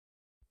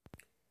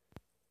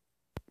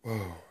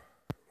Whoa,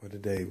 what a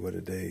day, what a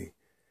day.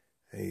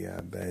 Hey,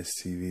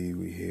 Bass TV,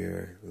 we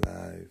here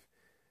live.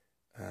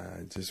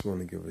 I just want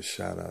to give a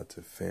shout out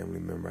to a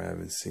family member I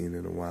haven't seen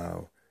in a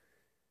while.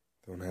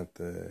 Don't have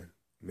to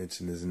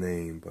mention his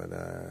name, but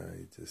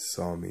he just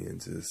saw me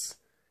and just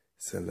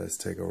said, let's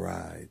take a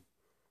ride.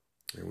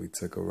 And we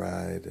took a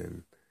ride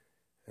and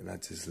I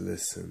just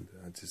listened.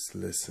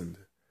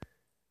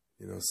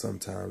 You know,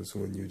 sometimes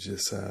when you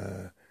just,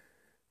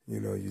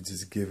 you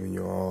just giving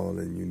your all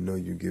and you know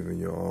you're giving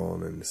your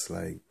all and it's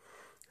like,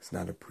 it's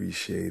not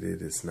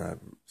appreciated. It's not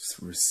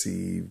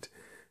received.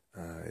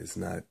 It's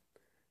not,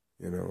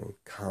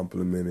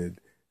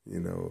 complimented. You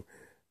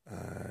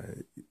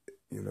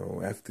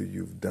know, after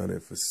you've done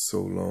it for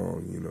so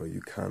long,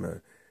 you kind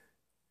of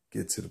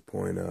get to the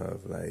point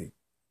of like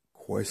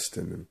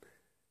questioning,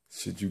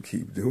 should you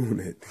keep doing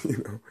it?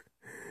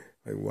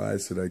 Like why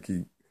should I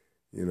keep,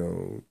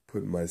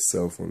 putting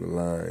myself on the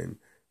line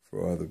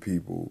for other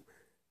people?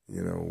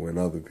 When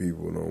other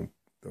people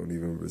don't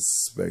even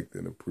respect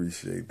and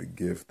appreciate the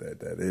gift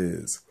that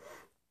is.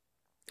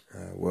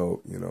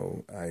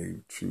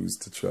 I choose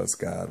to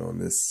trust God on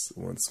this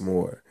once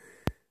more,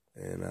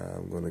 and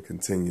I'm going to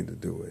continue to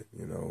do it,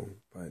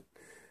 But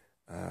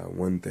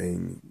one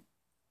thing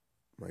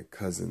my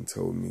cousin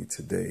told me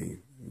today,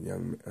 a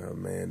young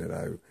man that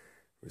I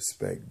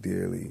respect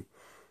dearly,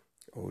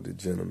 older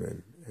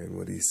gentleman, and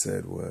what he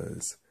said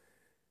was,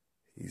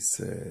 he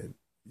said,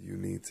 you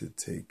need to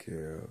take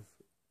care of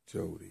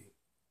Jody.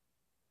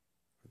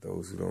 For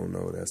those who don't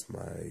know, that's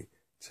my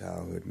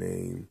childhood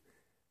name,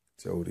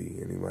 Jody.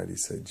 Anybody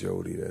say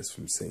Jody, that's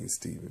from St.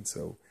 Stephen.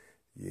 So,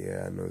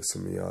 yeah, I know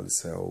some of y'all that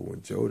say, oh,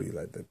 when Jody,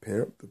 like the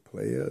pimp, the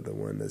player, the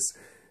one that's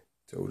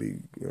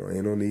Jody,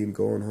 ain't no need in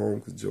going home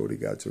because Jody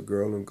got your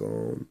girl and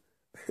gone.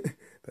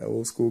 That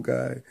old school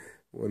guy.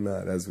 Well,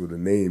 nah, that's where the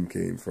name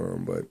came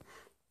from. But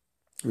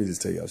let me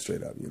just tell y'all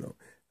straight up,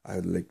 I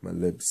had licked my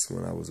lips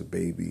when I was a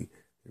baby,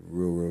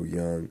 real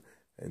young.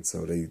 And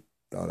so they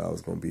thought I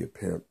was going to be a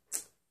pimp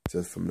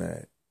just from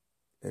that.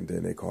 And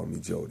then they called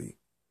me Jody.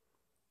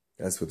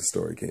 That's where the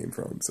story came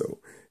from. So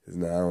I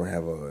don't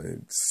have a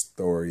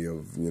story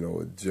of,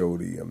 a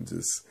Jody. I'm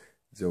just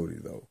Jody,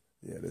 though.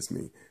 Yeah, that's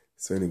me.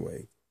 So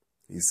anyway,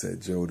 he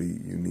said, Jody,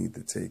 you need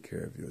to take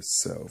care of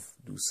yourself.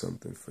 Do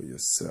something for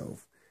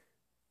yourself.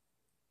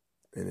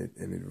 And it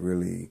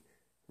really,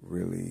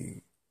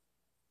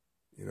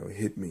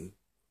 hit me.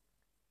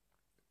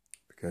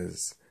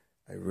 Because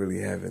I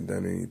really haven't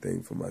done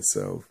anything for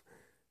myself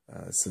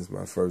since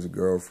my first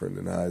girlfriend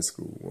in high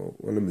school. Well,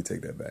 let me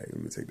take that back.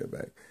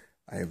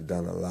 I have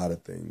done a lot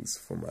of things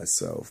for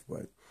myself,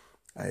 but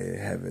I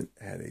haven't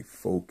had a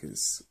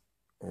focus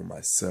on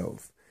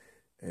myself.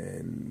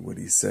 And what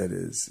he said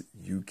is,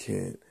 you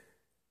can't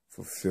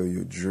fulfill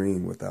your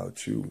dream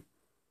without you.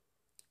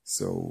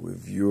 So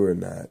if you're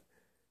not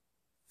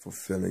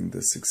fulfilling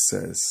the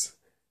success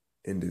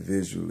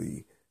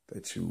individually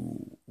that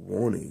you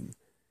wanting,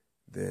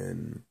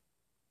 then,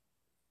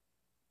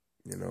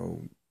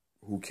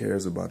 who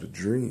cares about a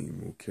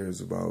dream? Who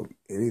cares about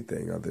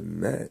anything other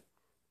than that?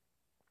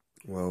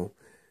 Well,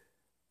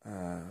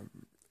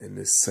 in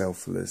this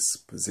selfless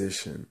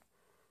position,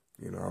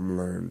 I had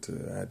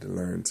to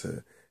learn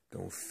to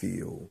don't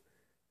feel,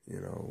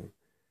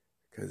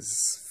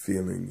 because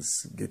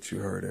feelings get you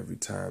hurt every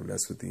time.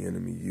 That's what the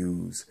enemy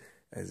use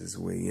as his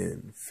way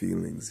in.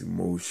 Feelings,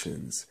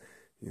 emotions,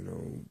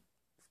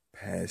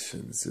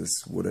 passions,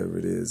 just whatever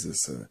it is.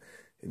 It's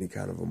any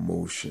kind of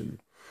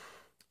emotion.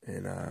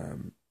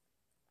 And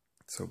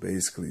so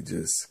basically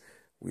just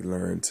we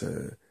learn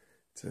to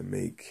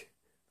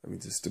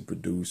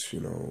produce,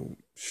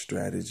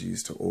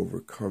 strategies to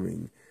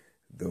overcoming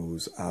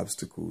those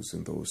obstacles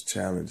and those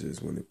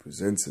challenges when it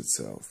presents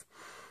itself.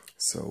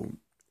 So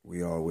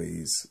we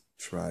always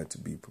try to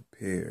be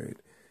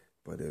prepared,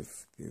 but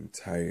if the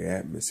entire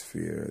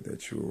atmosphere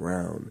that you're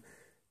around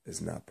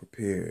is not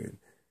prepared,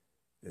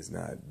 is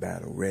not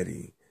battle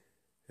ready,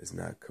 is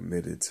not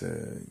committed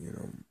to,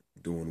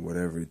 doing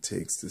whatever it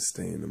takes to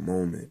stay in the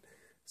moment,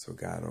 so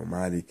God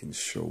Almighty can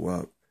show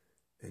up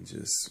and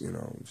just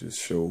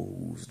show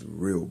who's the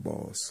real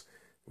boss,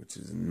 which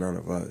is none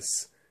of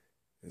us.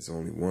 There's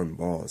only one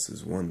boss,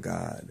 there's one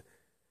God,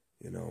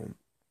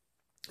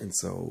 And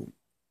so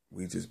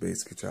we just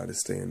basically try to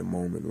stay in the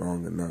moment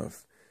long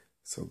enough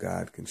so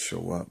God can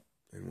show up.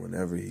 And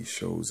whenever he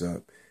shows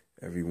up,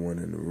 everyone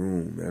in the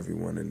room,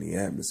 everyone in the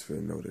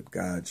atmosphere know that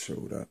God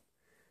showed up.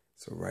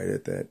 So right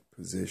at that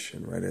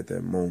position, right at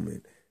that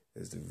moment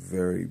is the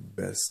very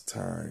best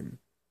time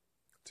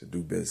to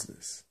do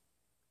business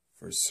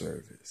for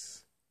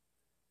service.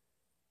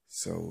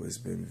 So it's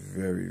been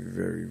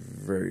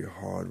very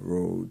hard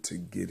road to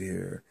get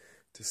here,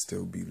 to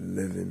still be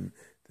living,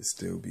 to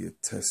still be a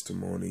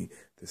testimony,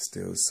 to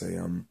still say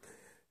I'm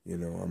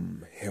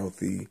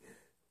healthy,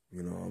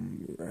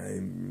 I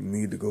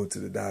need to go to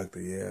the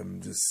doctor. Yeah,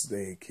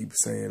 they keep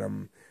saying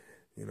I'm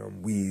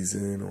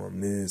wheezing or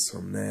I'm this or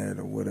I'm that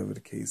or whatever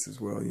the case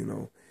is.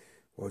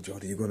 Well,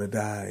 Jody, you're going to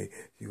die.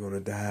 You're going to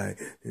die.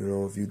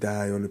 If you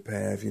die on the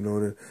path,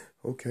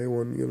 okay,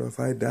 well, if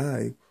I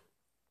die,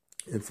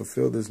 and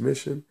fulfill this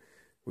mission,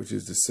 which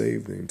is to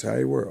save the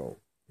entire world.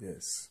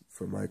 Yes,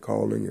 for my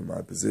calling and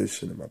my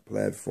position and my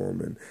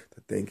platform and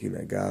the thinking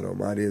that God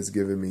Almighty has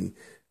given me,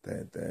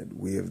 that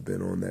we have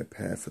been on that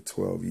path for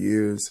 12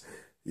 years.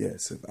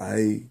 Yes, if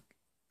I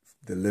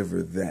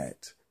deliver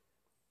that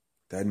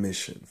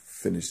mission,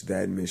 finish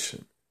that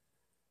mission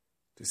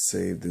to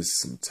save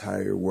this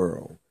entire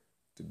world,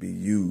 to be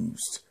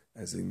used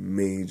as a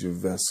major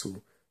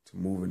vessel to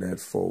moving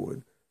that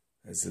forward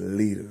as a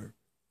leader,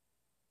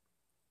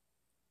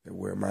 that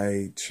where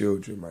my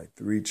children, my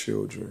 3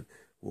 children,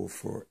 will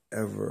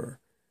forever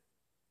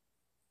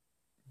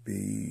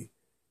be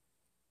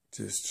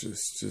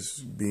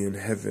just be in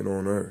heaven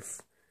on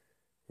earth,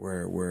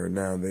 where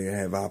now they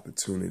have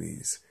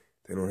opportunities.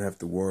 They don't have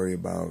to worry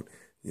about,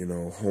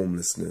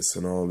 homelessness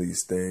and all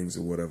these things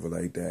or whatever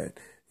like that.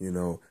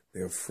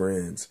 Their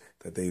friends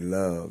that they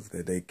love,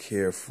 that they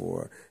care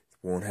for,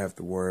 won't have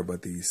to worry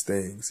about these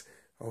things.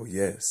 Oh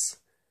yes,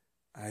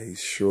 I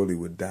surely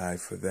would die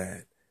for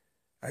that.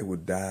 I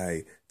would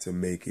die to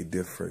make a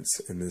difference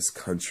in this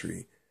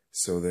country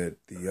so that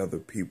the other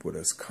people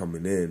that's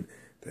coming in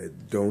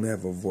that don't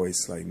have a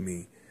voice like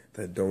me,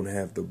 that don't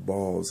have the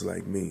balls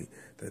like me,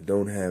 that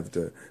don't have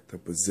the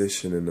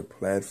position and the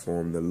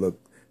platform to look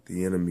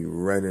the enemy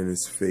right in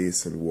his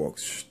face and walk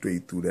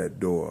straight through that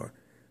door,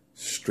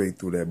 straight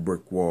through that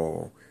brick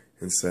wall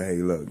and say,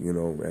 hey, look,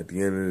 at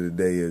the end of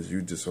the day is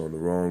you just on the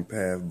wrong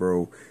path,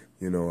 bro.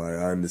 I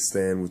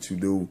understand what you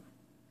do.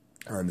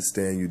 I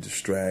understand you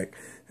distract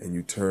and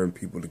you turn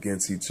people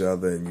against each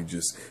other and you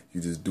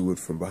just do it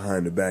from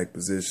behind the back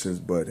positions.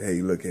 But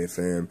hey, look, hey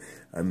fam,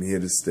 I'm here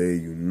to stay.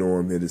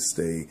 I'm here to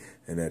stay.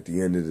 And at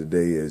the end of the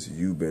day is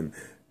you've been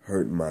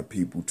hurting my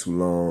people too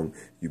long.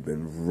 You've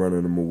been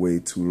running them away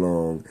too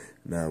long.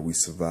 Now we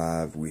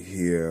survived. We're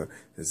here.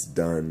 It's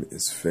done.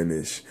 It's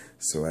finished.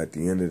 So at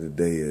the end of the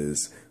day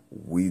is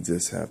we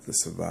just have to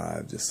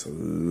survive just a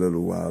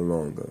little while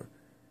longer.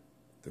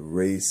 The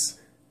race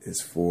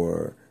is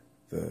for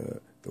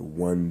the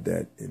one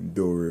that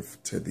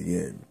endureth to the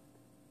end,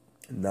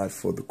 not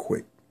for the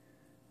quick,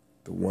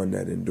 the one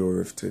that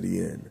endureth to the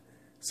end.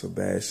 So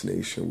Bash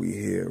Nation, we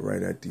here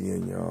right at the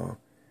end, y'all.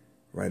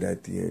 Right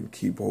at the end.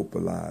 Keep hope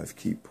alive.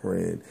 Keep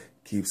praying.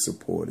 Keep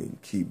supporting.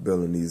 Keep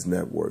building these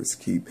networks.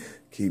 Keep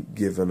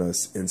giving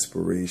us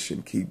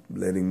inspiration. Keep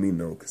letting me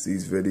know, because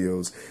these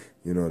videos,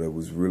 that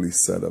was really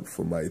set up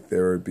for my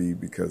therapy,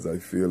 because I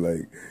feel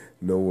like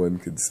no one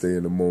can stay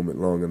in the moment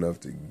long enough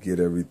to get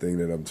everything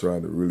that I'm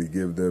trying to really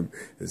give them.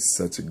 It's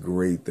such a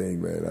great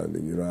thing, man.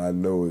 I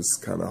know it's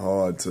kind of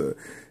hard to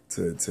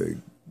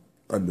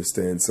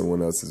understand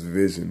someone else's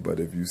vision, but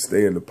if you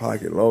stay in the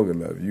pocket long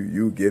enough,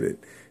 you get it.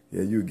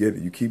 Yeah, you get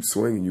it. You keep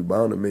swinging, you're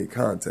bound to make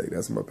contact.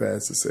 That's what my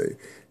pastor say.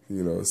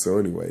 So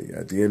anyway,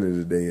 at the end of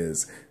the day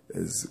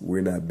is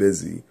we're not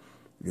busy.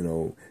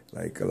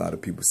 Like a lot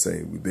of people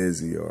say, we're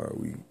busy or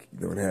we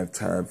don't have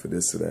time for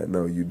this or that.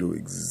 No, you do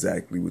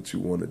exactly what you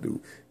want to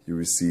do. You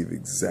receive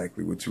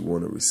exactly what you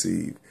want to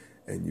receive,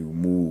 and you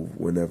move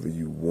whenever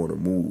you want to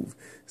move.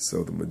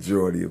 So the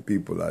majority of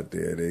people out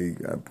there,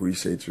 I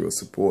appreciate your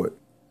support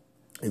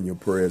and your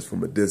prayers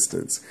from a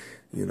distance.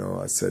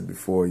 I said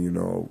before,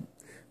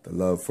 the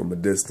love from a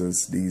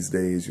distance these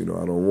days, I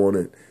don't want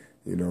it,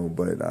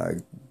 but I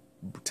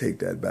take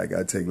that back.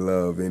 I take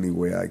love any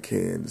way I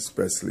can,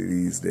 especially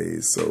these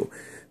days. So,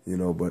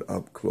 but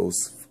up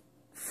close,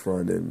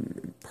 front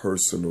and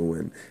personal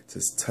and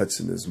just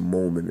touching this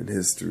moment in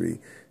history,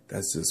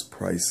 that's just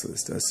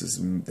priceless.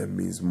 That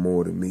means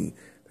more to me.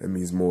 That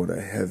means more to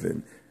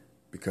heaven,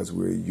 because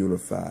we're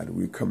unified.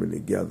 We're coming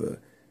together.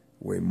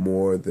 We're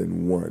more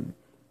than one.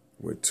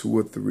 Where 2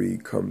 or 3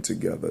 come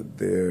together,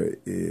 there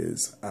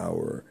is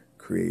our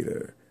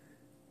Creator.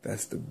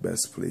 That's the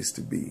best place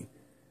to be.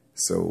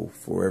 So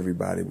for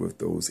everybody with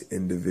those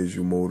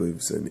individual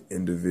motives and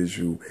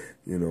individual,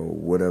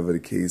 whatever the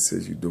case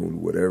is, you're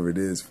doing whatever it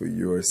is for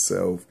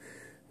yourself.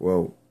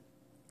 Well,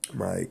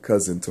 my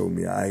cousin told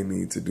me I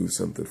need to do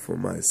something for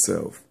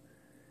myself.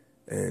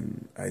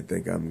 And I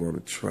think I'm going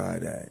to try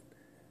that.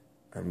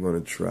 I'm going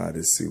to try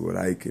to see what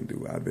I can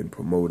do. I've been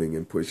promoting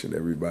and pushing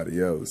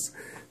everybody else.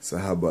 So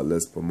how about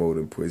let's promote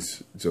and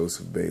push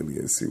Joseph Bailey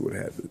and see what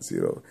happens,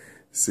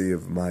 See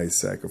if my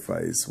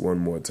sacrifice one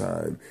more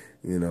time,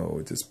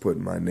 just put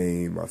my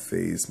name, my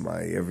face,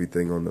 my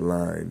everything on the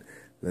line.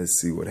 Let's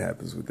see what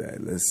happens with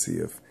that. Let's see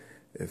if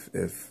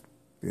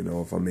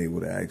I'm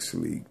able to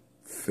actually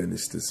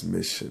finish this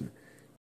mission